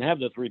 they didn't have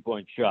the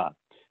three-point shot.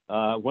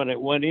 When it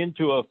went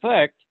into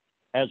effect,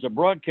 as a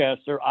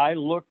broadcaster, I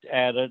looked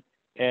at it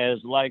as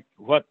like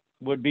what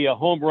would be a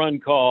home run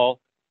call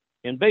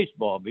in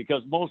baseball,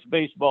 because most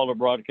baseball or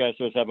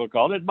broadcasters have a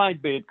call. It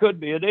might be, it could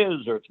be, it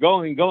is, or it's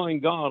going,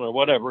 gone, or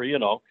whatever,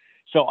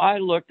 So I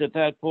looked at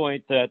that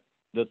point that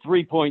the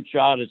three-point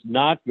shot is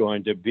not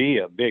going to be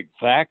a big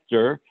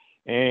factor,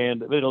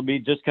 and it'll be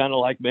just kind of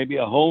like maybe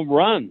a home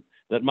run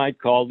that might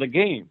call the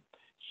game.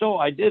 So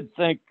I did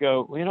think,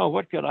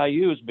 what could I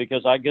use?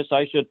 Because I guess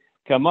I should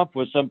come up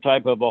with some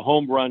type of a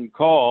home run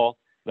call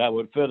that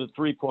would fit a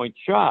three-point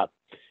shot.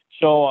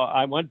 So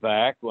I went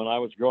back when I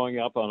was growing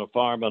up on a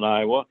farm in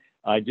Iowa.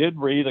 I did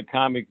read a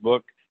comic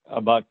book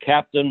about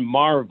Captain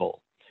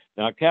Marvel.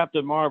 Now,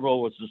 Captain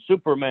Marvel was a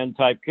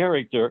Superman-type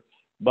character,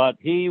 but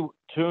he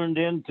turned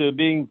into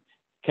being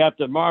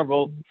Captain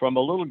Marvel from a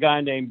little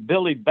guy named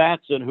Billy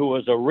Batson, who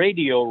was a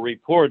radio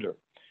reporter.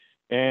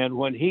 And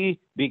when he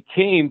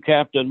became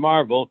Captain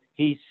Marvel,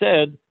 he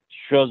said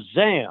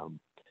Shazam.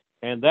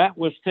 And that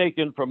was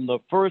taken from the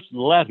first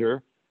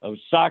letter of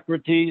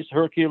Socrates,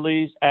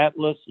 Hercules,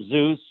 Atlas,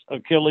 Zeus,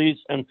 Achilles,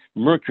 and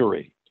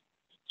Mercury.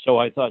 So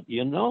I thought,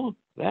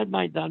 that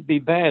might not be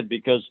bad,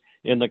 because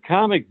in the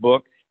comic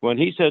book, when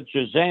he said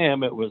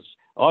Shazam, it was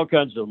all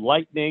kinds of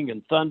lightning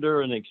and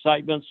thunder and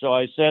excitement. So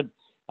I said,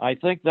 I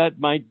think that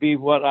might be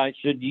what I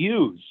should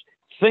use,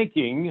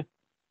 thinking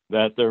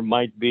that there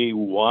might be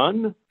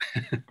one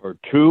or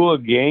two a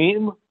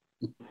game.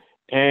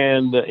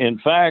 And in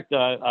fact,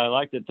 I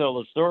like to tell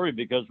the story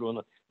because when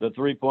the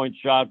 3-point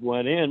shot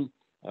went in,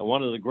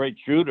 one of the great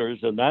shooters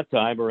in that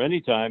time or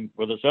any time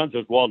for the Suns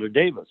was Walter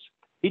Davis.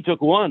 He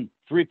took one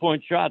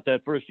 3-point shot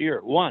that first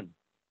year, one.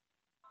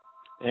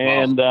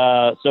 And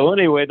so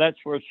anyway, that's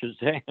where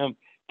Shazam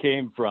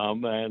came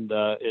from, and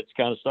it's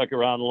kind of stuck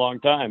around a long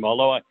time.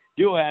 Although I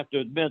do have to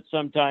admit,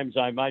 sometimes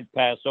I might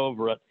pass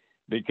over it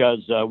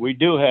because we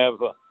do have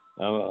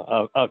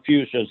a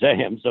few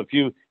Shazams, a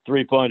few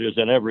 3-pointers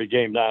in every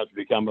game now. It's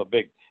become a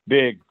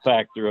big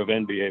factor of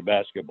NBA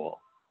basketball.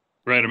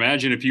 Right.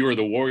 Imagine if you were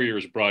the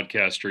Warriors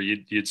broadcaster,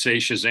 you'd say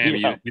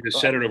Shazam. Yeah, you'd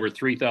have said it over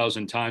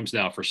 3,000 times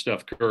now for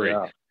Steph Curry.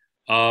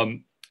 Yeah.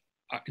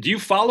 Do you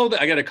follow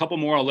I got a couple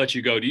more. I'll let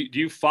you go. Do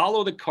you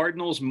follow the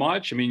Cardinals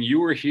much? I mean, you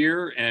were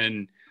here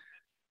and,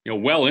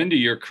 well into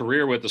your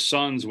career with the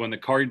Suns when the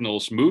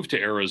Cardinals moved to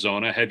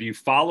Arizona. Have you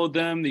followed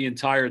them the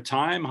entire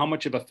time? How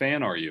much of a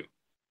fan are you?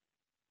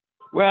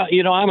 Well,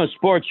 I'm a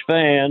sports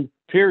fan,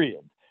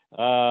 period.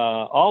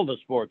 All the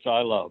sports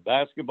I love: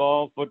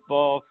 basketball,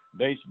 football,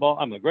 baseball.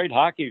 I'm a great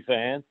hockey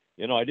fan.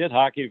 I did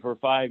hockey for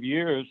 5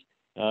 years,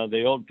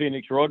 the old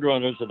Phoenix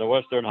Roadrunners in the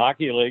Western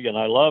Hockey League, and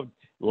I loved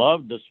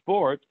the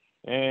sport.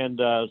 And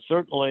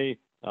certainly,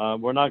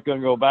 we're not going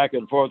to go back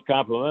and forth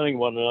complimenting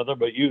one another,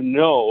 but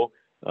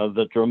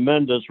the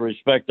tremendous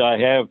respect I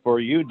have for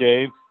you,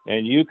 Dave,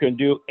 and you can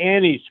do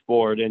any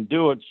sport and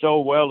do it so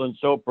well and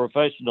so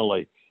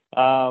professionally.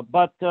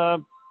 But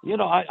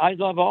I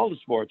love all the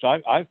sports.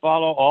 I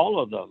follow all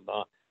of them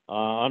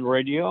on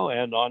radio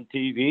and on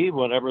TV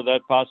whenever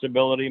that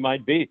possibility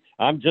might be.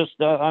 I'm just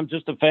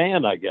a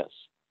fan, I guess.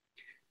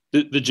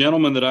 The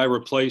gentleman that I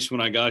replaced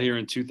when I got here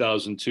in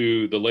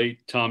 2002, the late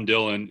Tom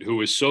Dillon, who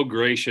was so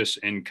gracious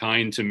and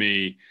kind to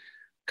me,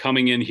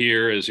 coming in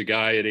here as a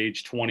guy at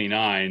age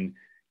 29,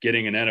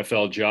 getting an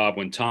NFL job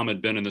when Tom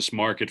had been in this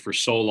market for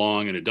so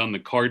long and had done the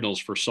Cardinals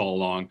for so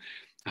long.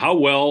 How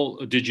well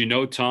did you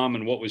know Tom,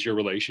 and what was your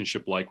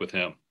relationship like with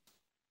him?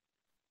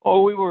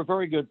 Oh, we were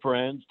very good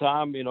friends.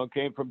 Tom,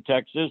 came from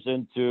Texas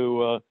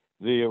into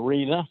the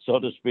arena, so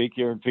to speak,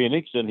 here in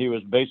Phoenix, and he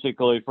was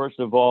basically, first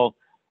of all,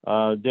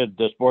 did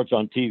the sports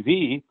on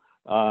TV,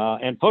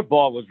 and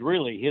football was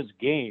really his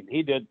game.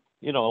 He did,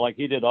 like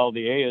he did all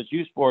the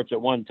ASU sports at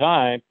one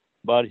time,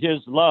 but his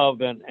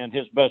love and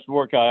his best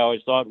work, I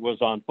always thought,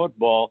 was on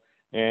football,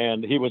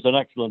 and he was an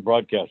excellent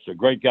broadcaster.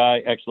 Great guy,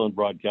 excellent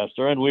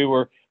broadcaster, and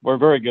we're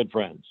very good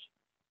friends.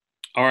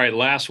 All right,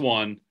 last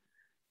one.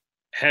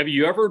 Have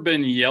you ever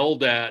been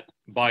yelled at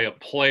by a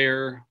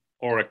player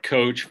or a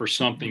coach for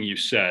something you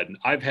said?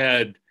 I've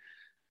had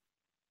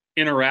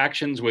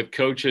interactions with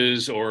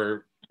coaches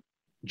or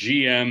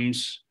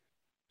GMs.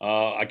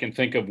 I can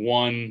think of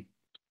one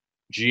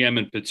GM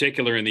in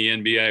particular in the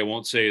NBA. I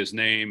won't say his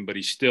name, but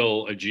he's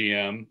still a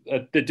GM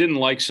that didn't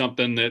like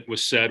something that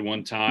was said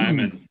one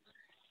time.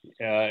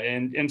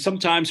 And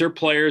sometimes there are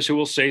players who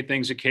will say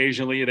things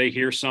occasionally. They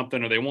hear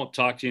something or they won't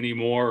talk to you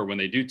anymore. Or when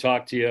they do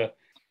talk to you,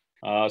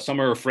 some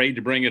are afraid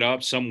to bring it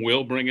up. Some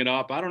will bring it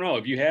up. I don't know.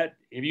 Have you had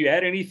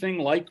anything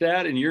like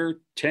that in your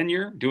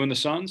tenure doing the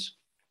Suns?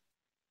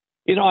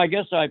 I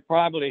guess I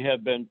probably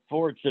have been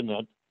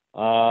fortunate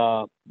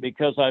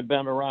because I've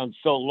been around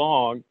so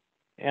long.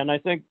 And I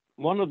think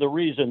one of the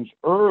reasons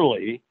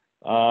early,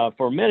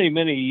 for many,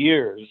 many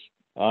years,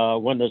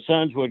 when the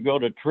Suns would go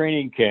to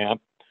training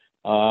camp,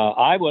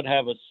 I would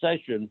have a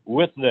session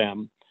with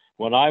them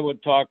when I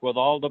would talk with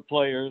all the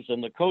players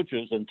and the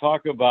coaches and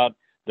talk about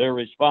their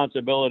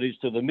responsibilities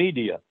to the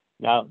media.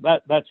 Now,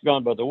 that's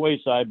gone by the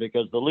wayside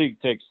because the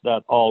league takes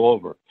that all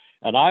over.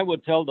 And I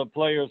would tell the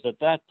players at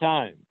that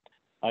time,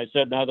 I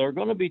said, now there are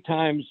going to be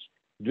times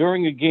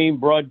during a game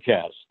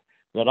broadcast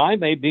that I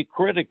may be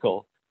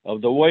critical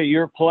of the way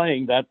you're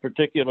playing that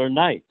particular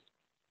night.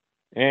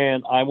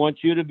 And I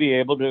want you to be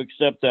able to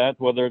accept that,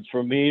 whether it's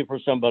for me or for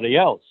somebody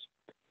else.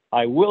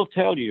 I will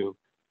tell you,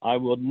 I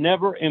will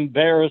never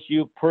embarrass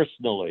you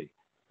personally,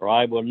 or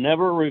I will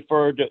never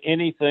refer to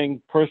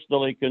anything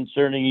personally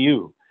concerning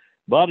you.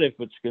 But if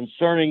it's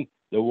concerning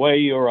the way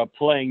you're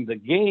playing the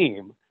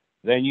game,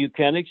 then you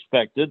can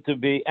expect it to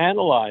be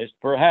analyzed,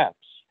 perhaps.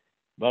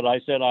 But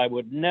I said I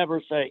would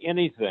never say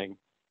anything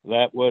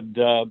that would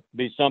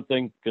be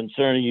something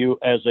concerning you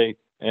as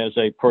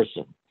a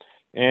person.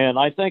 And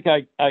I think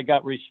I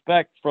got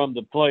respect from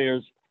the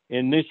players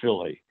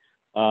initially.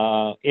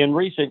 In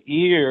recent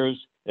years,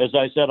 as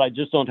I said, I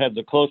just don't have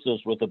the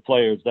closeness with the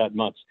players that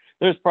much.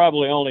 There's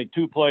probably only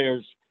two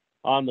players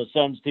on the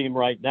Suns team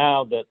right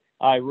now that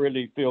I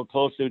really feel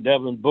close to.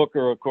 Devin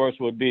Booker, of course,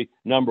 would be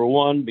number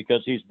one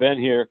because he's been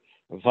here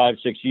for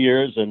 5-6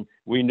 years and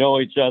we know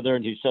each other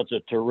and he's such a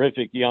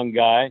terrific young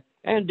guy.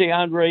 And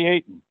DeAndre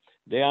Ayton.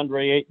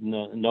 DeAndre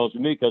Ayton knows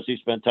me because he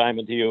spent time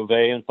at the U of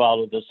A and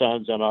followed the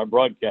Suns on our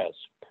broadcasts.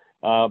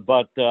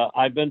 But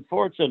I've been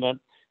fortunate,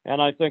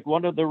 and I think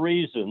one of the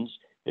reasons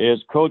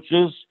is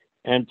coaches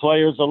and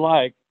players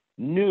alike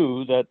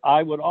knew that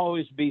I would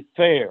always be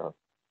fair,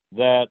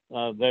 that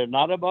they're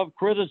not above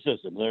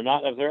criticism. They're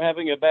not, if they're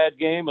having a bad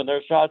game and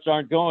their shots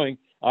aren't going,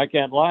 I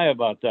can't lie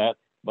about that,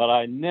 but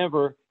I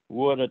never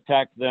would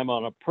attack them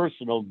on a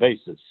personal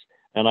basis.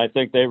 And I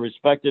think they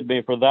respected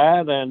me for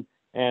that,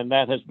 and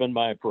that has been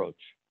my approach.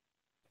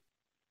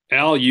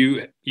 Al,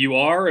 you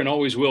are and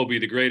always will be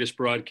the greatest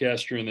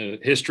broadcaster in the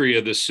history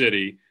of this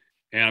city.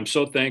 And I'm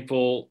so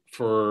thankful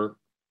for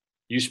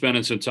you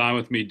spending some time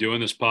with me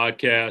doing this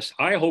podcast.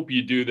 I hope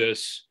you do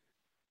this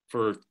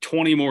for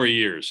 20 more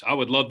years. I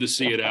would love to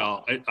see it,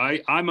 Al.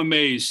 I'm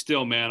amazed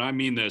still, man. I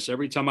mean this.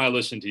 Every time I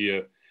listen to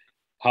you,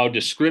 how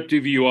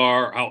descriptive you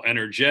are, how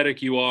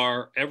energetic you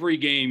are. Every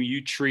game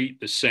you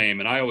treat the same.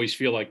 And I always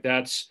feel like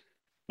that's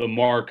the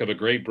mark of a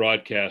great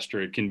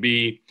broadcaster. It can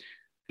be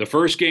the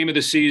first game of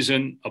the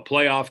season, a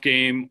playoff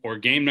game, or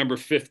game number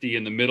 50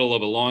 in the middle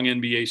of a long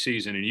NBA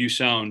season, and you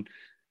sound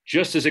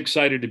just as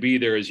excited to be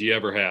there as you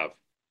ever have.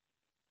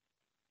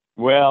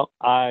 Well,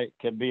 I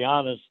can be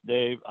honest,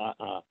 Dave.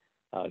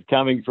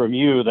 Coming from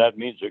you, that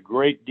means a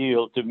great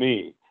deal to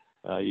me.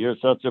 You're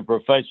such a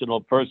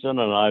professional person,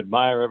 and I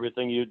admire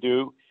everything you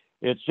do.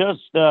 It's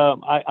just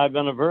I've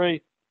been a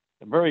very,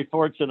 very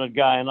fortunate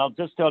guy, and I'll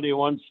just tell you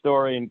one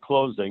story in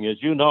closing.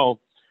 As you know,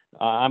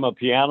 I'm a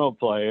piano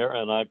player,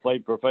 and I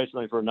played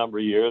professionally for a number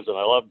of years, and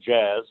I love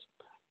jazz.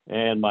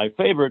 And my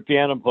favorite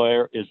piano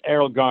player is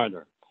Erroll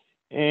Garner.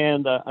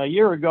 And a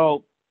year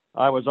ago,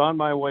 I was on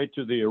my way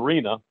to the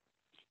arena,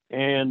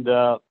 and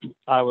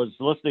I was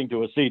listening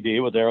to a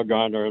CD with Erroll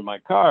Garner in my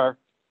car,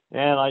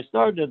 and I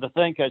started to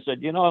think, I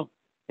said, you know,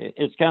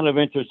 it's kind of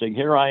interesting.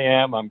 Here I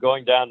am. I'm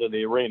going down to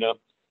the arena.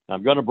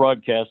 I'm going to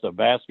broadcast a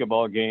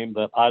basketball game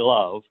that I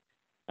love,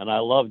 and I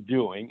love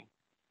doing.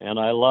 And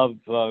I love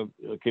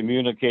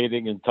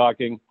communicating and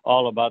talking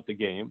all about the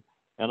game.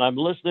 And I'm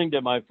listening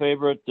to my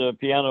favorite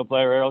piano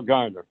player, Erroll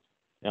Garner.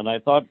 And I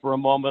thought for a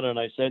moment, and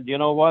I said, you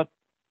know what?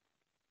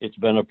 It's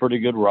been a pretty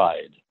good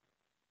ride.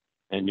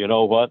 And you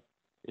know what?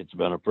 It's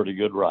been a pretty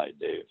good ride,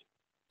 Dave.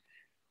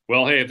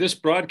 Well, hey, if this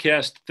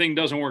broadcast thing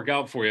doesn't work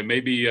out for you,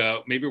 maybe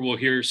we'll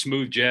hear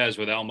smooth jazz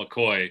with Al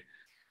McCoy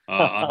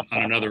on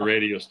another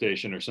radio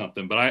station or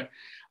something. But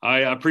I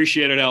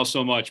appreciate it, Al,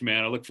 so much,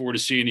 man. I look forward to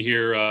seeing you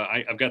here.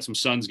 I've got some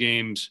Suns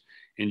games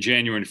in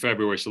January and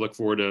February, so look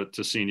forward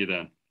to seeing you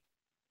then.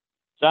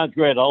 Sounds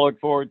great. I'll look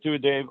forward to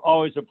it, Dave.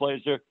 Always a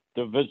pleasure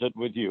to visit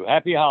with you.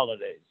 Happy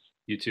holidays.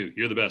 You too.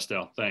 You're the best,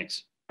 Al.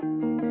 Thanks.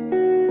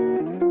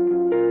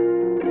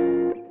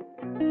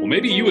 Well,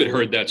 maybe you had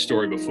heard that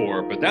story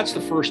before, but that's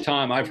the first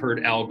time I've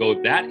heard Al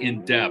go that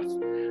in depth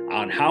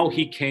on how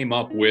he came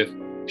up with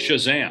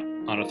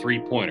Shazam on a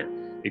three-pointer.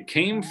 It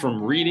came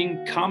from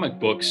reading comic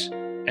books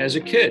as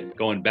a kid,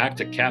 going back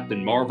to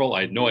Captain Marvel.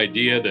 I had no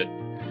idea that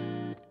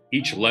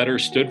each letter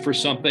stood for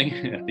something,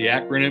 the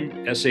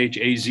acronym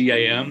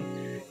SHAZAM,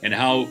 and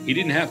how he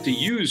didn't have to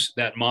use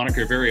that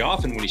moniker very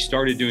often when he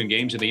started doing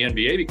games in the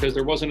NBA because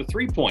there wasn't a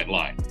three-point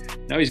line.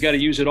 Now he's got to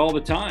use it all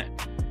the time.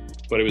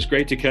 But it was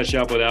great to catch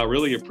up with Al.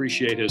 Really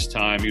appreciate his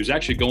time. He was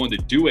actually going to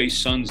do a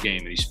Suns game,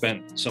 and he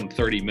spent some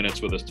 30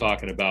 minutes with us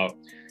talking about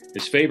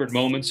his favorite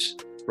moments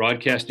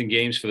broadcasting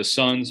games for the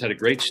Suns. Had a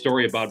great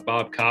story about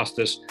Bob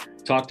Costas.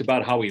 Talked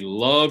about how he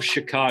loves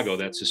Chicago.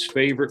 That's his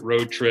favorite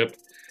road trip.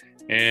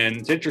 And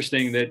it's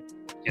interesting that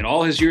in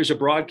all his years of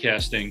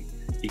broadcasting,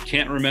 he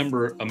can't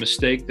remember a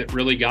mistake that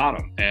really got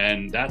him.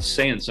 And that's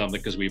saying something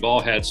because we've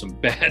all had some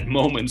bad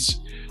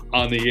moments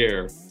on the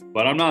air.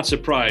 But I'm not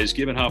surprised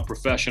given how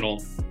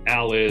professional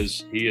Al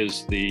is. He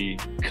is the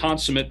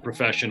consummate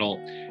professional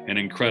and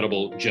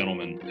incredible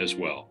gentleman as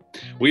well.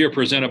 We are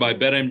presented by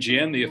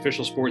BetMGM, the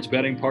official sports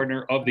betting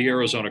partner of the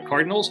Arizona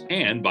Cardinals,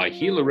 and by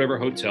Gila River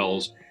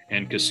Hotels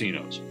and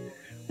Casinos.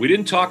 We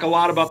didn't talk a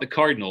lot about the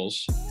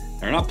Cardinals.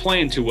 They're not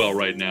playing too well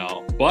right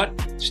now, but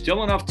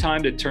still enough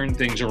time to turn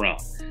things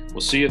around.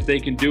 We'll see if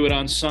they can do it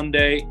on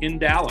Sunday in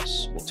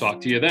Dallas. We'll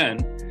talk to you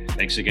then.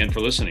 Thanks again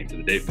for listening to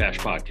the Dave Pasch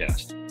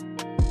Podcast.